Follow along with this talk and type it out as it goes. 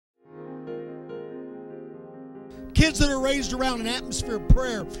Kids that are raised around an atmosphere of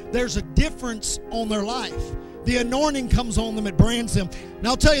prayer, there's a difference on their life. The anointing comes on them, it brands them. And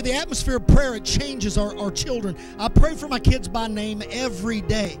I'll tell you, the atmosphere of prayer, it changes our children. I pray for my kids by name every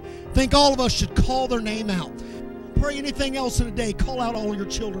day. I think all of us should call their name out. Pray anything else in a day. Call out all your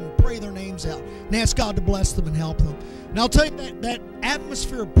children. Pray their names out. And ask God to bless them and help them. And I'll tell you, that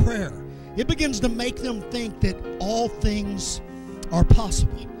atmosphere of prayer, it begins to make them think that all things are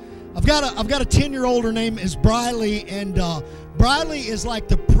possible. I've got a 10-year-old. Her name is Briley, and Briley is like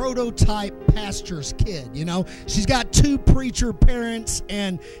the prototype pastor's kid. You know, she's got 2 preacher parents,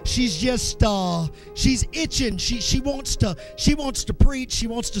 and she's just she's itching. She wants to preach. She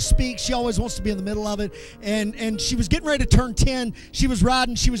wants to speak. She always wants to be in the middle of it. And she was getting ready to turn 10. She was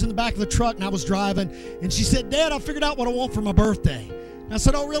riding. She was in the back of the truck, and I was driving. And she said, "Dad, I figured out what I want for my birthday." And I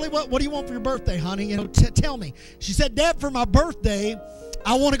said, "Oh, really? What do you want for your birthday, honey? You know, tell me." She said, "Dad, for my birthday,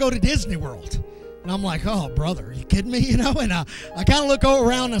 I want to go to Disney World." And I'm like, "Oh, brother, are you kidding me?" You know, and I kind of look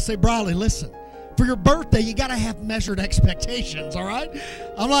around and I say, "Briley, listen, for your birthday, you got to have measured expectations, all right?"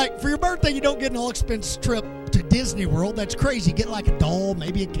 I'm like, "For your birthday, you don't get an all-expense trip to Disney World. That's crazy. Get like a doll,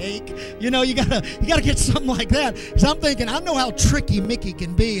 maybe a cake. You know, you gotta get something like that." Because I'm thinking, I know how tricky Mickey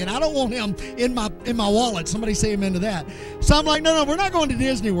can be, and I don't want him in my wallet. Somebody say amen to that. So I'm like, no, we're not going to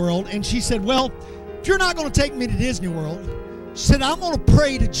Disney World. And she said, "Well, if you're not going to take me to Disney World," she said, "I'm going to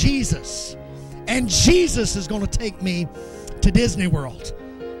pray to Jesus, and Jesus is going to take me to Disney World."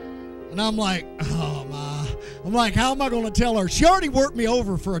 And I'm like, oh, my. I'm like, how am I going to tell her? She already worked me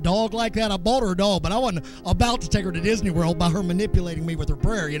over for a dog like that. I bought her a dog, but I wasn't about to take her to Disney World by her manipulating me with her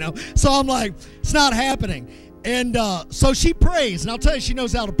prayer, you know. So I'm like, it's not happening. And so she prays, and I'll tell you, she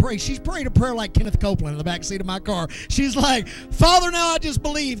knows how to pray. She's praying a prayer like Kenneth Copeland in the back seat of my car. She's like, "Father, now I just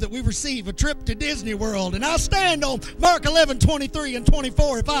believe that we receive a trip to Disney World, and I stand on Mark 11:23 and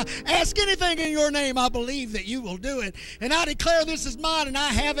 24. If I ask anything in your name, I believe that you will do it. And I declare this is mine, and I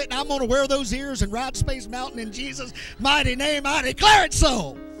have it, and I'm going to wear those ears and ride Space Mountain in Jesus' mighty name. I declare it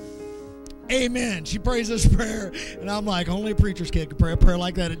so. Amen." She prays this prayer, and I'm like, only a preacher's kid could pray a prayer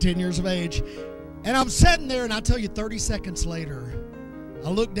like that at 10 years of age. And I'm sitting there, and I tell you, 30 seconds later, I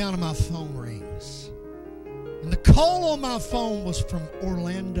look down and my phone rings. And the call on my phone was from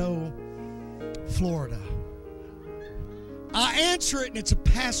Orlando, Florida. I answer it, and it's a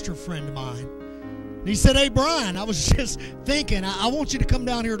pastor friend of mine. And he said, "Hey, Brian, I was just thinking, I want you to come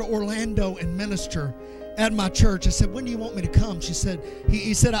down here to Orlando and minister at my church." I said, "When do you want me to come?" She said,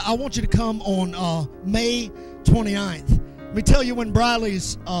 he said, "I want you to come on May 29th. Let me tell you when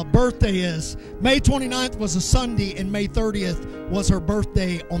Briley's birthday is. May 29th was a Sunday, and May 30th was her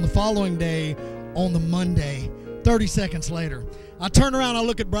birthday on the following day, on the Monday. 30 seconds later, I turn around, I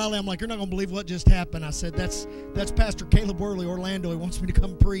look at Briley, I'm like, "You're not going to believe what just happened." I said, that's Pastor Caleb Worley, Orlando. He wants me to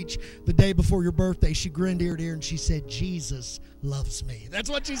come preach the day before your birthday." She grinned ear to ear, and she said, "Jesus loves me." That's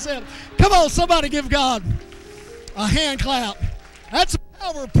what she said. Come on, somebody give God a hand clap. That's the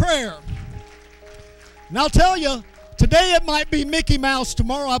power of prayer. And I'll tell you, today it might be Mickey Mouse.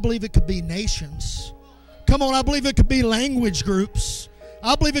 Tomorrow I believe it could be nations. Come on, I believe it could be language groups.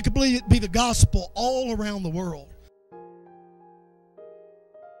 I believe it could be the gospel all around the world.